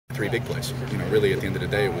three big plays. You know, really at the end of the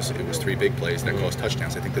day, it was three big plays that caused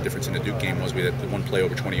touchdowns. I think the difference in the Duke game was we had the one play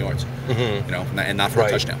over 20 yards, you know, and not for a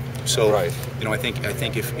touchdown. So, you know, I think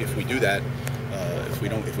if we do that,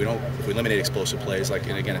 if we eliminate explosive plays, like,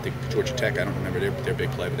 and again, I think Georgia Tech, I don't remember their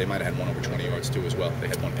big play, but they might have had one over 20 yards too as well. They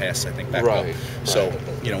had one pass, I think, back up. So,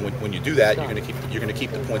 you know, when you do that, you're going to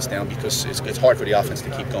keep the points down, because it's hard for the offense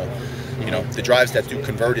to keep going. You know, the drives that Duke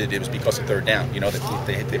converted, it was because of third down. You know,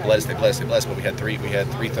 they blessed, but we had three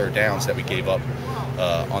third downs that we gave up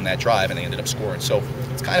on that drive, and they ended up scoring. So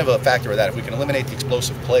it's kind of a factor of that. If we can eliminate the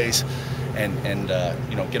explosive plays and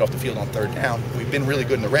you know, get off the field on third down, we've been really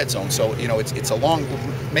good in the red zone. So, you know,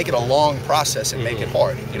 make it a long process and make it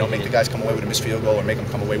hard. You know, make the guys come away with a missed field goal, or make them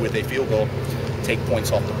come away with a field goal, take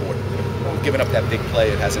points off the board. We've given up that big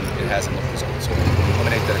play. It hasn't looked as good. So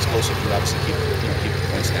eliminate that explosive, we obviously keep the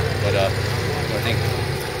points down. But you know, I think,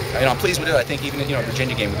 you know, I'm pleased with it. I think even, you know,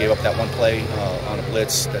 Virginia game, we gave up that one play on a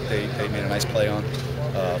blitz that they made a nice play on.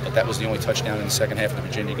 But that was the only touchdown in the second half of the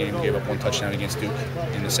Virginia game. We gave up one touchdown against Duke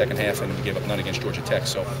in the second half, and we gave up none against Georgia Tech.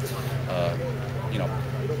 So, you know,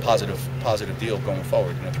 positive deal going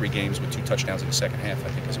forward. You know, 3 games with 2 touchdowns in the second half, I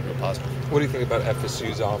think, is a real positive. What do you think about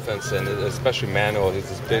FSU's offense, and especially Manuel?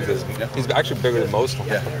 He's as big as he's actually bigger than most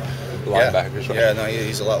linebackers. Right? Yeah, no,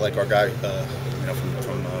 he's a lot like our guy, you know,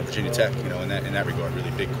 from Virginia Tech. You know, in that regard,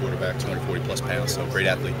 really big quarterback, 240 plus pounds, so great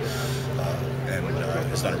athlete. And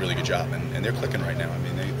has done a really good job, and they're clicking right now. I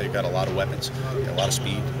mean, they've got a lot of weapons, got a lot of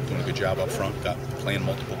speed, doing a good job up front, playing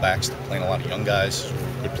multiple backs, playing a lot of young guys,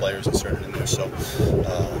 good players inserted in there. So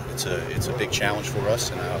it's a big challenge for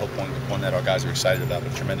us, and I hope one that our guys are excited about,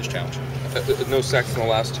 but a tremendous challenge. No sacks in the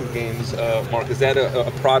last 2 games, Mark. Is that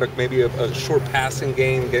a product, maybe a short passing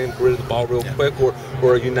game, getting rid of the ball real quick, or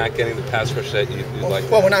are you not getting the pass rush that you like?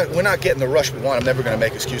 Well, we're not getting the rush we want. I'm never going to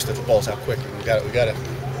make excuse that the ball's out quick. We got to get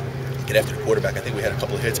after the quarterback. I think we had a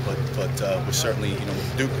couple of hits, but we're certainly, you know,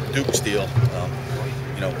 Duke Steel,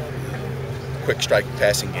 you know, quick strike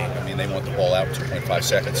passing game. I mean, they want the ball out in 2.5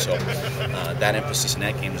 seconds. So that emphasis in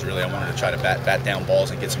that game was really, I wanted to try to bat down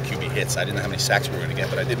balls and get some QB hits. I didn't know how many sacks we were going to get,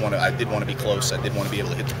 but I did want to be close. I did want to be able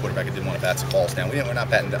to hit the quarterback. I did want to bat some balls down. We're not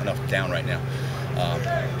batting enough down right now.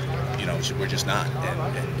 You know, we're just not.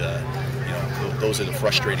 And you know, those are the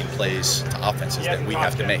frustrating plays to offenses that we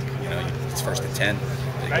have to make. You know, it's 1st and 10.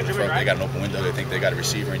 They got an open window. They think they got a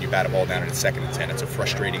receiver, and you bat a ball down at 2nd and 10. It's a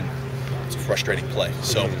frustrating play.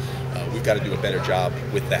 So we've got to do a better job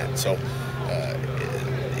with that. So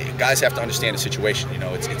guys have to understand the situation. You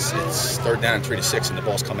know, it's 3rd down and 3 to 6, and the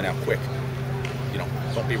ball's coming out quick. You know,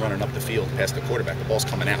 don't be running up the field past the quarterback. The ball's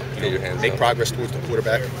coming out. You know, make progress towards the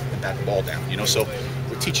quarterback and bat the ball down. You know, so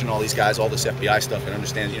we're teaching all these guys all this FBI stuff, and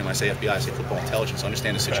understand. You know, when I say FBI, I say football intelligence.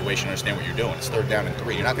 Understand the situation. Understand what you're doing. It's 3rd down and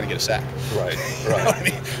 3. You're not going to get a sack. Right. You know what I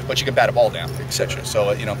mean? But you can bat a ball down, etc.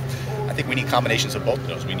 So you know, I think we need combinations of both of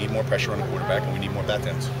those. We need more pressure on the quarterback, and we need more bat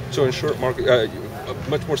downs. So in short, Mark,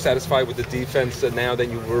 much more satisfied with the defense now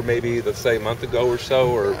than you were maybe, let's say, a month ago or so,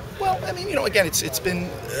 or? Well, I mean, you know, again, it's been,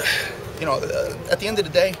 you know, at the end of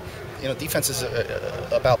the day, you know, defense is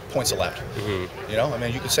about points allowed. You know, I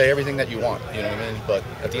mean, you could say everything that you want, you know what I mean? But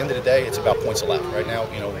at the end of the day, it's about points allowed. Right now,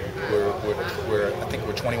 you know, I think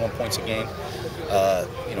we're 21 points a game.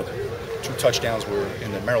 You know, 2 touchdowns were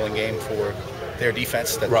in the Maryland game for their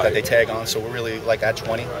defense that they tag on, so we're really like at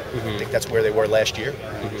 20. I think that's where they were last year.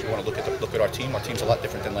 If you want to look at our team, our team's a lot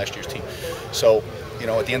different than last year's team. So, you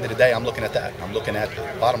know, at the end of the day, I'm looking at that. I'm looking at the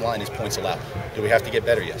bottom line is points allowed. Do we have to get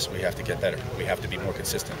better? Yes, we have to get better. We have to be more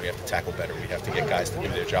consistent. We have to tackle better. We have to get guys to do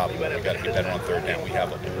their job. We got to get better on 3rd down. We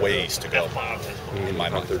have a ways to go in my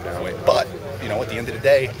mind. But, you know, at the end of the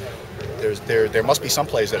day, there must be some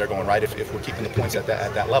plays that are going right if we're keeping the points at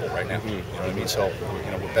that level right now. You know what I mean? So,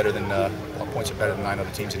 you know, we're better than our points are better than 9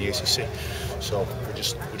 other teams in the ACC. So we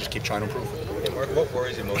just keep trying to improve. And Mark, what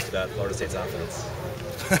worries you most about Florida State's offense?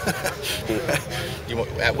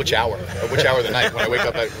 At which hour? At which hour of the night? When I wake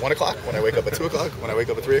up at 1 o'clock? When I wake up at 2 o'clock? When I wake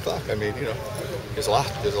up at 3 o'clock? I mean, you know, there's a lot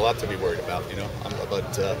to be worried about. You know,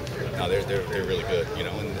 but no, they're really good. You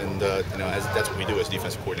know, and you know, that's what we do as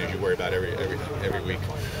defensive coordinators. You worry about every week.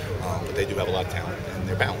 But they do have a lot of talent, and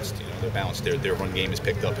they're balanced. You know, they're balanced. Their run game is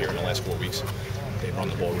picked up here in the last 4 weeks. They run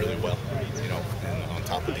the ball really well. You know, and on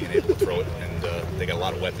top of being able to throw it, and they got a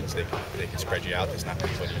lot of weapons. They can spread you out. There's not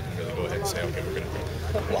anybody you can really go ahead and say, okay, we're going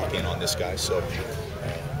to lock in on this guy. So,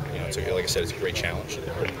 you know, like I said, it's a great challenge,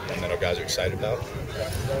 one that our guys are excited about.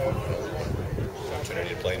 The opportunity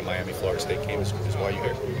to play in a Miami-Florida State game is why you're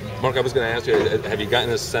here. Mark, I was going to ask you, have you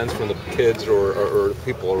gotten a sense from the kids or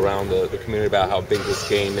people around the community about how big this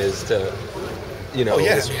game is to You know. Oh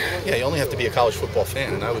yeah, yeah. You only have to be a college football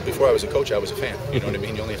fan, and before I was a coach, I was a fan. You know what I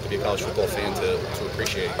mean? You only have to be a college football fan to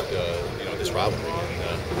appreciate this rivalry.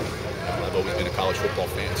 And I've always been a college football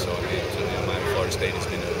fan, so I mean, Miami Florida State has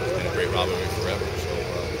been a great rivalry forever. So.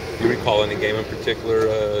 Do you recall any game in particular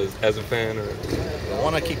as a fan, or? The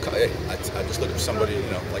one I just look at somebody,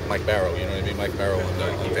 like Mike Barrow. You know what I mean? Mike Barrow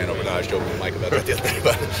and Keith Hanover. I was joking with Mike about that the other day,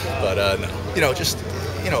 but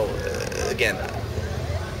no. Again,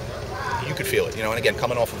 you could feel it. And again,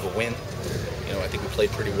 coming off of a win, I think we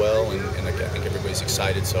played pretty well, and I think everybody's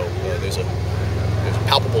excited. So there's a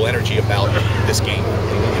palpable energy about this game. You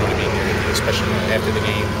know what I mean? Especially after the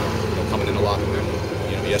game, coming in the locker room.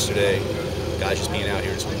 Yesterday. Guys just being out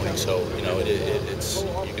here this morning, so it's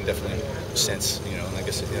you can definitely sense, and I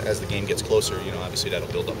guess as the game gets closer, obviously that'll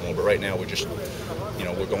build up more. But right now we're just,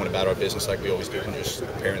 we're going about our business like we always do, and just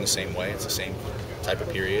preparing the same way. It's the same type of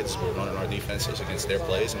periods. We're running our defenses against their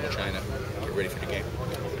plays, and we're trying to get ready for the game.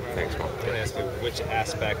 Thanks, Mark. I'm going to ask you which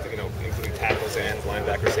aspect, including tackles and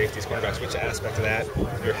linebackers, safeties, cornerbacks, which aspect of that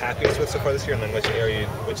you're happiest with so far this year, and then which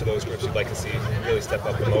of those groups you'd like to see really step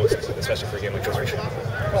up the most, especially for a game like this week?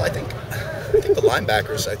 Well, I think the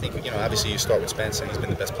linebackers, obviously you start with Spence, and he's been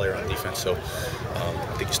the best player on defense. So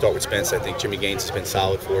I think you start with Spence. I think Jimmy Gaines has been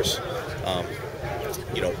solid for us. I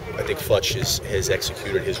think Futch has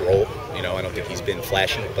executed his role. I don't think he's been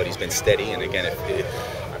flashy, but he's been steady. And again,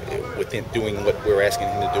 within doing what we're asking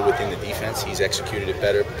him to do within the defense, he's executed it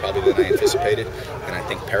better probably than I anticipated. And I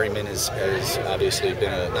think Perryman has obviously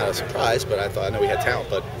been not a surprise, but I know he had talent,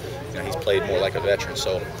 but he's played more like a veteran.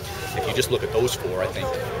 So if you just look at those four, I think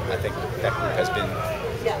that group has been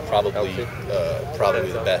probably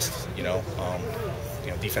the best.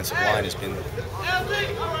 Defensive line has been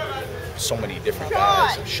so many different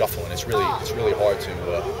guys shuffling. It's really hard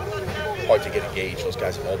to get a gauge. Those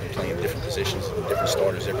guys have all been playing different positions, different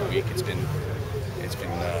starters every week. It's been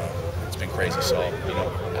crazy. So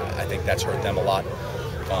I think that's hurt them a lot.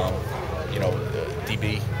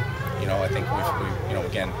 DB. I think we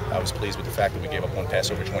again, I was pleased with the fact that we gave up one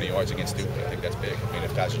pass over 20 yards against Duke. I think that's big.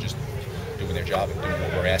 If guys are just doing their job and doing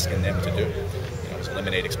what we're asking them to do, is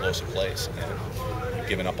eliminate explosive plays. And we've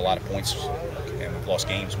given up a lot of points, and we've lost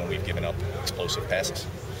games when we've given up explosive passes.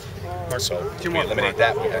 So if we eliminate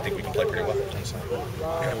that, I think we can play pretty well.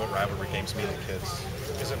 And what rivalry games mean to kids?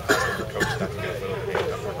 Is it possible for coaches not to get a little bit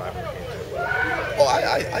of more rivalry games? Well,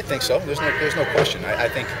 I think so. There's no question. I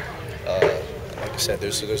think. Like I said,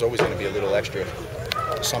 there's always going to be a little extra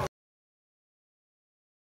something.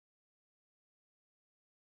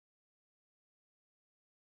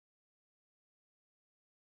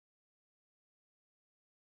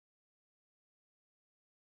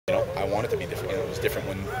 I want it to be different. It was different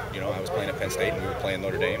when I was playing at Penn State and we were playing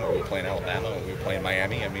Notre Dame, or we were playing Alabama, or we were playing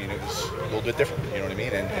Miami. It was a little bit different. You know what I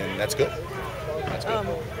mean? And that's good. That's good.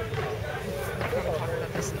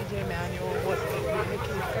 EJ Manuel,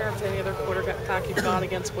 can you compare him to any other quarterback you've gone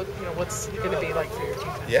against? What's he going to be like for your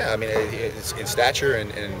team? Yeah, it's in stature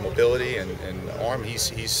and mobility and arm,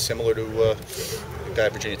 he's similar to the guy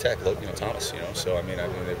at Virginia Tech, Thomas. So I think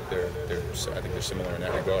they're similar in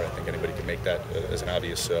that regard. I think anybody can make that as an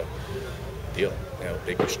obvious deal.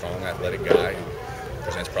 Big, strong, athletic guy who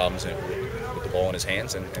presents problems with the ball in his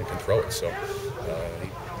hands and can throw it. So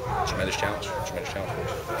tremendous challenge for us.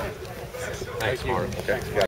 Thanks, Mark. Okay.